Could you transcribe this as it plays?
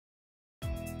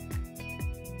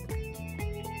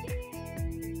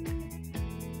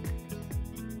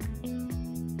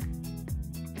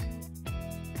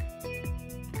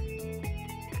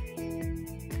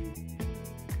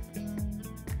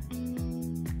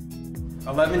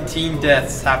11 teen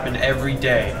deaths happen every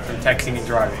day from texting and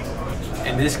driving.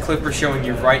 In this clip we're showing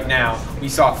you right now, we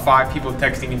saw 5 people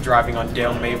texting and driving on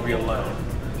Dale Mabry alone.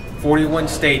 41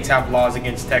 states have laws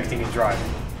against texting and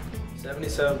driving.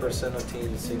 77% of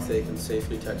teens think they can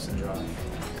safely text and drive.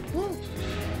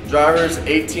 Drivers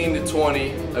 18 to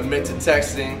 20 admit to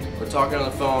texting or talking on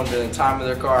the phone during the time of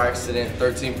their car accident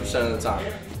 13% of the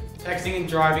time. Texting and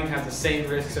driving has the same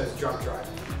risks as drunk driving.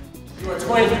 You are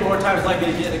 23 more times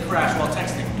likely to get in a crash while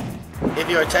texting. If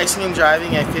you are texting and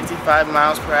driving at 55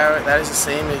 miles per hour, that is the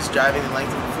same as driving the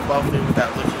length of a football field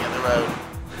without looking at the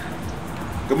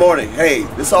road. Good morning. Hey,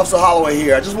 this is Officer Holloway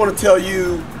here. I just want to tell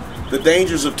you the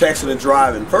dangers of texting and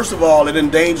driving. First of all, it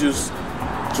endangers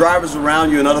drivers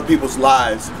around you and other people's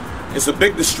lives. It's a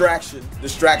big distraction.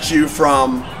 Distracts you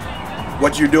from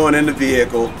what you're doing in the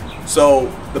vehicle.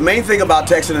 So the main thing about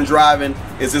texting and driving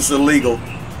is it's illegal.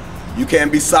 You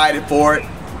can't be cited for it,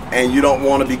 and you don't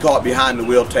want to be caught behind the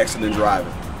wheel texting and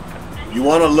driving. You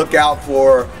want to look out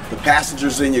for the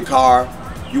passengers in your car.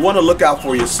 You want to look out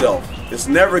for yourself. It's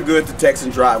never good to text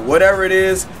and drive. Whatever it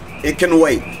is, it can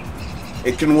wait.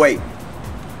 It can wait.